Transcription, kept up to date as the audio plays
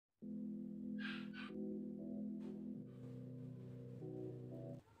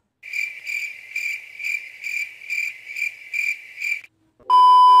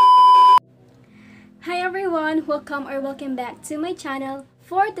everyone, welcome back to my channel.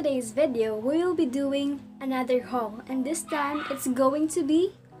 For today's video, we will be doing another haul, and this time it's going to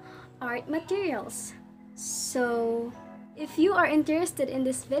be art materials. So if you are interested in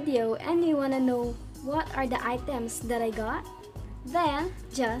this video and you wanna know what are the items that I got, then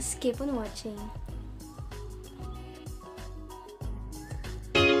just keep on watching.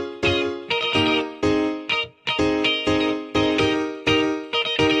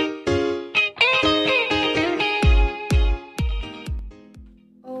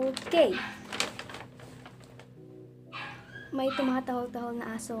 Okay. May tumatahol-tahol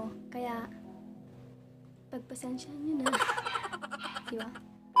na aso, kaya pagpasensyahan nyo na. Diba?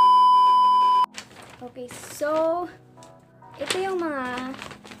 Okay, so ito yung mga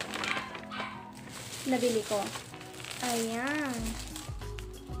nabili ko. Ayan.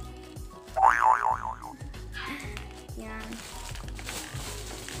 Ayan.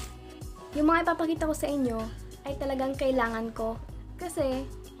 Yung mga ipapakita ko sa inyo ay talagang kailangan ko. Kasi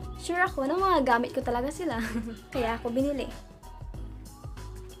sure ako na mga gamit ko talaga sila. Kaya ako binili.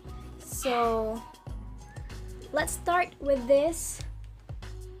 So, let's start with this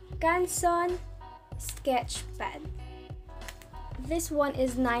Canson sketch pad. This one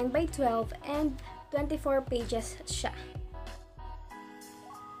is 9 by 12 and 24 pages siya.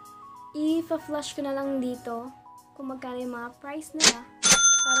 I-flash ko na lang dito kung magkano yung mga price nila.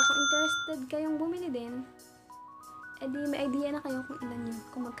 Para kung interested kayong bumili din, edi may idea na kayo kung ilan yun,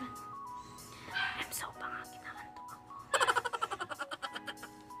 kung magkano. I'm so banga, kinakantok ako.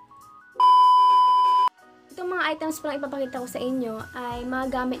 Itong mga items pa lang ipapakita ko sa inyo ay mga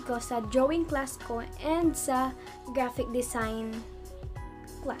gamit ko sa drawing class ko and sa graphic design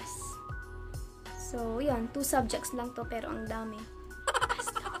class. So, yun. 2 subjects lang to pero ang dami.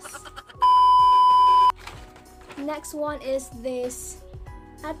 Next one is this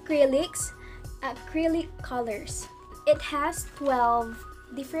acrylic colors. It has 12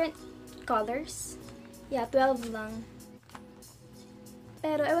 different colors. Yeah, 12 lang.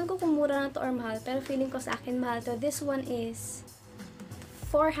 Pero ewan ko kung mura na to or mahal. Pero feeling ko sa akin mahal to. This one is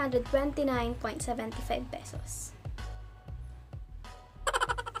 429.75 pesos.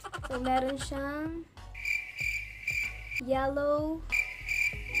 So, meron siyang yellow,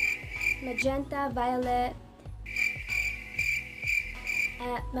 magenta, violet,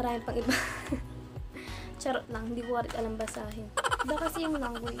 at maraming pang iba. Charot lang, hindi ko alam basahin. Iba kasi yung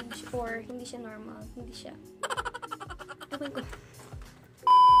language or hindi siya normal. Hindi siya. Ewan ko.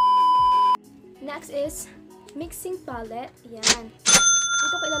 Next is mixing palette. Yan.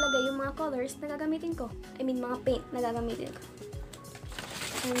 Dito ko ilalagay yung mga colors na gagamitin ko. I mean, mga paint na gagamitin ko.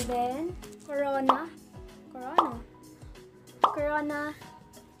 And then, Corona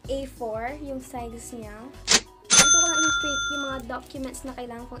A4, yung size niya. Dito ko lang i-print yung mga documents na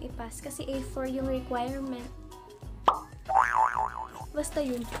kailangan kong ipass kasi A4 yung requirement. Basta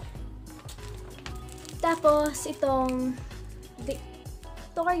yun. Tapos, itong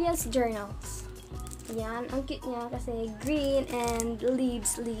Victoria's Journals. Yan, ang cute niya kasi green and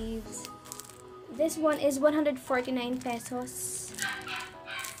leaves. This one is 149 pesos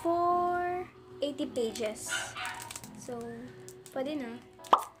for 80 pages. So, pwede na.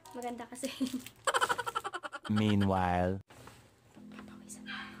 Maganda kasi. Meanwhile,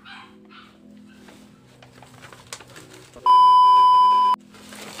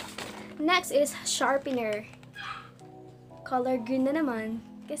 next is sharpener. Color green na naman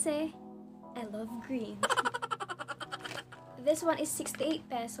kasi I love green. This one is 68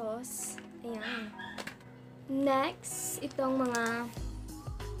 pesos. Ayan. Next, itong mga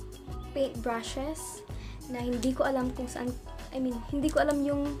paint brushes na hindi ko alam kung saan, hindi ko alam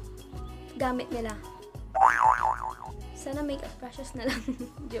yung gamit nila. Sana makeup brushes na lang.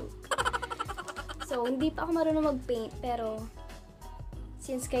 Joke. So, hindi pa ako marunong mag-paint, pero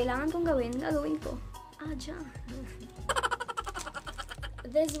since kailangan kong gagawin ko. Dyan.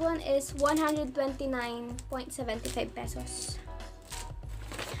 This one is 129.75 pesos.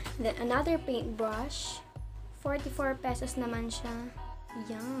 Then, another paintbrush. 44 pesos naman siya.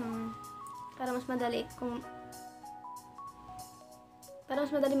 Yan. Para mas madali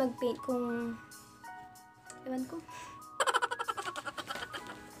mag-paint kung ewan ko.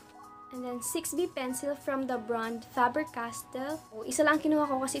 And then, 6B pencil from the brand Faber-Castell. Isa lang kinuha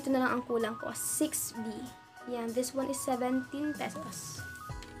ko kasi ito na lang ang kulang ko. 6B. Yan. This one is 17 pesos.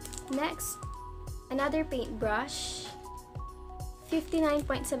 Next, another paintbrush.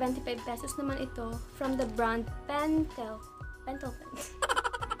 59.75 pesos naman ito from the brand Pentel.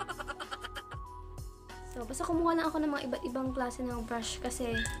 So, basta kumuha lang ako ng mga iba't ibang klase ng brush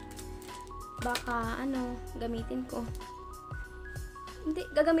kasi baka, gamitin ko. Hindi,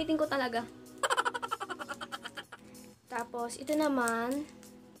 gagamitin ko talaga. Tapos, ito naman,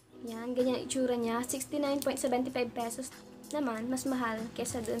 yan, ganyan itsura niya. 69.75 pesos naman, mas mahal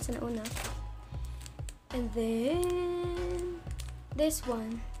kesa doon sa nauna. And then, this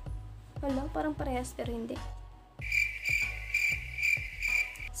one. Wala, parang parehas pero hindi.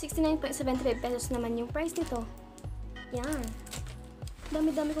 69.75 pesos naman yung price nito. Yan.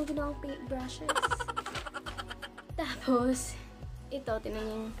 Dami-dami kong ginawang paint brushes. Tapos, ito, tinan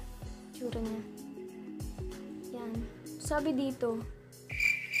niyo yung tsura niya. Yan. Sabi dito,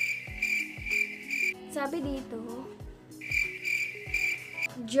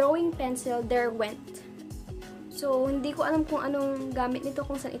 drawing pencil there went. So, hindi ko alam kung anong gamit nito,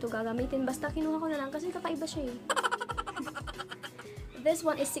 kung saan ito gagamitin. Basta kinuha ko na lang kasi kakaiba siya eh. This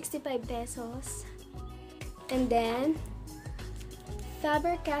one is 65 pesos. And then,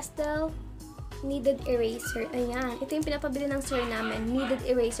 Faber-Castell Kneaded Eraser. Ayan. Ito yung pinapabili ng sir namin. Kneaded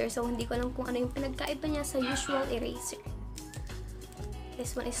Eraser. So, hindi ko alam kung ano yung pinagkaiba niya sa usual eraser.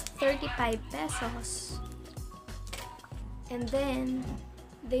 This one is 35 pesos. And then,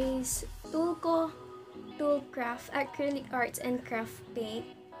 this Tulco Toolcraft Acrylic Arts and Craft Paint.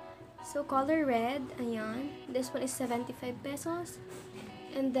 So, color red. Ayan. This one is 75 pesos.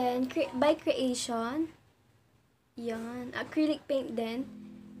 And then, by Creation. Yan. Acrylic paint din.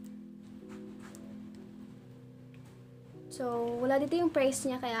 So, wala dito yung price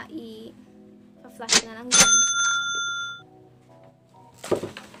niya, kaya i-flash na lang din.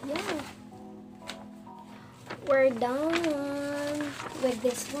 Yeah. We're done with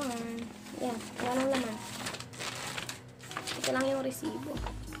this one. Yeah. Wala nang laman. Ito lang yung resibo.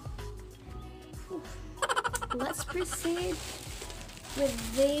 Let's proceed with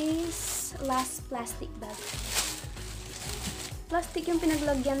this last plastic bag. Plastic yung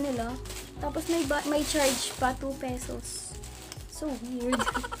pinaglagyan nila. Tapos may charge pa, 2 pesos. So weird.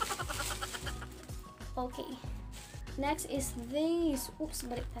 Okay. Next is this. Oops,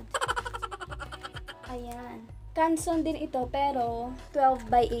 baliktad. Ayan. Canson din ito, pero 12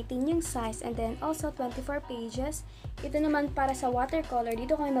 by 18 yung size. And then also 24 pages. Ito naman para sa watercolor.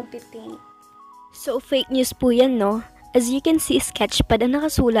 Dito kami magpipaint. So, fake news po yan, no? As you can see, sketchpad ang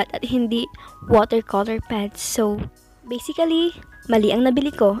nakasulat at hindi watercolor pad. So, basically, mali ang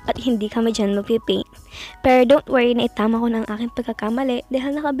nabili ko at hindi kami dyan magpipaint. Pero don't worry, na itama ko ng aking pagkakamali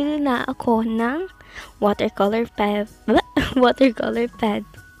dahil nakabili na ako ng watercolor pad. Watercolor pad.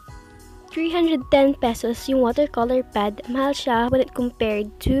 310 pesos yung watercolor pad. Mahal siya when it compared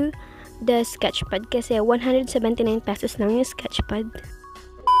to the sketchpad kasi 179 pesos lang yung sketchpad.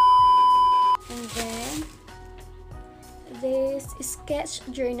 And then, this sketch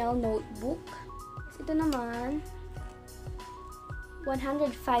journal notebook. Ito naman,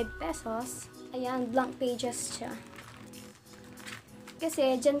 105 pesos. Ayan, blank pages siya.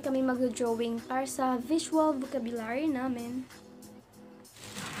 Kasi dyan kami mag-drawing para sa visual vocabulary namin.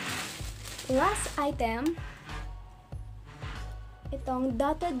 Last item, itong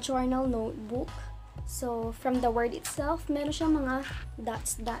dotted journal notebook. So, from the word itself, meron siyang mga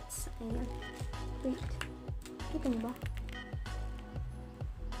dots. Ayan. Wait. Kita niyo ba?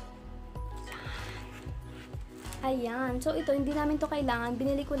 Ayan. So, ito, hindi namin to kailangan.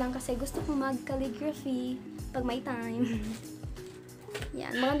 Binili ko lang kasi gusto ko mag-calligraphy pag may time.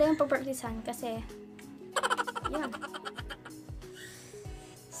 Yan. Maganda yung pag-practicean kasi, yan.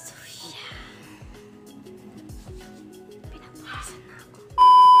 So, yeah. Pinapawasan na ako.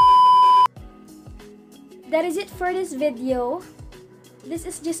 That is it for this video. This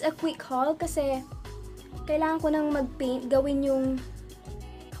is just a quick haul kasi kailangan ko nang mag-paint, gawin yung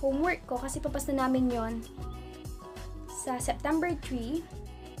homework ko kasi papas na namin yon sa September 3.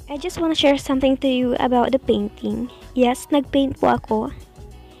 I just want to share something to you about the painting. Yes, nag-paint po ako.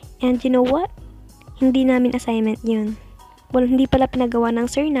 And you know what? Hindi namin assignment yun. Well, hindi pala pinagawa ng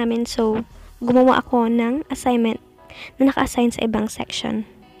sir namin, so gumawa ako ng assignment na naka-assign sa ibang section.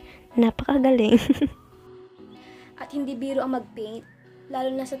 Napakagaling. At hindi biro ang mag-paint,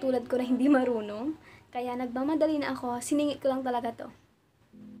 lalo na sa tulad ko na hindi marunong. Kaya nagmamadali na ako, siningit ko lang talaga to.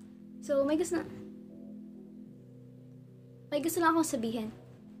 So, may gusto lang akong sabihin.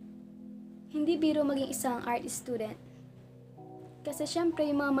 Hindi biro maging isang art student. Kasi syempre,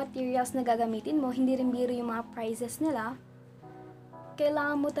 yung mga materials na gagamitin mo, hindi rin biro yung mga prices nila.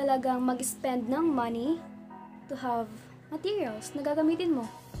 Kailangan mo talagang mag-spend ng money to have materials na gagamitin mo.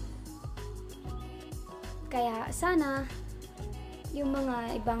 Kaya sana, yung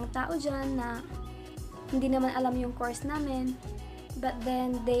mga ibang tao dyan na hindi naman alam yung course namin, but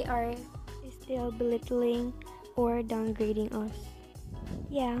then they are Still belittling or downgrading us.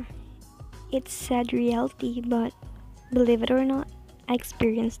 Yeah, it's sad reality, but believe it or not, I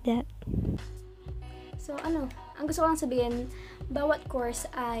experienced that. So, Ang gusto ko lang sabihin, bawat course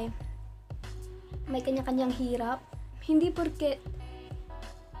ay may kanya-kanyang hirap. Hindi porket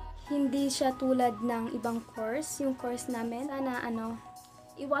hindi siya tulad ng ibang course, yung course namin. Sana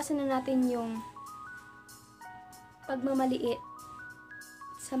iwasan na natin yung pagmamaliit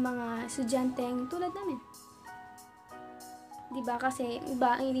sa mga estudyanteng tulad namin. Diba? Kasi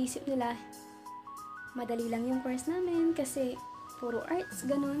iba ang iniisip nila, madali lang yung course namin kasi puro arts,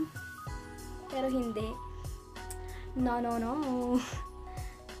 ganun. Pero hindi. No.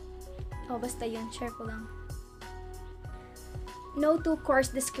 Basta yun. Share ko lang. No to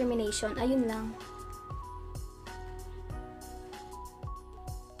course discrimination. Ayun lang.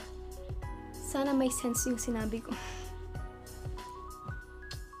 Sana may sense yung sinabi ko.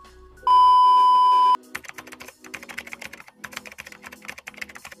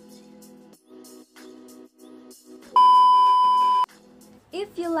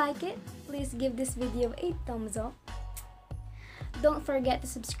 If you like it, please give this video a thumbs up. Don't forget to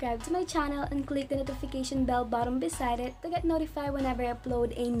subscribe to my channel and click the notification bell button beside it to get notified whenever I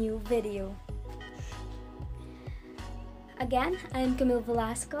upload a new video. Again, I'm Camille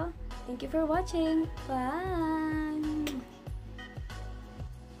Velasco. Thank you for watching. Bye!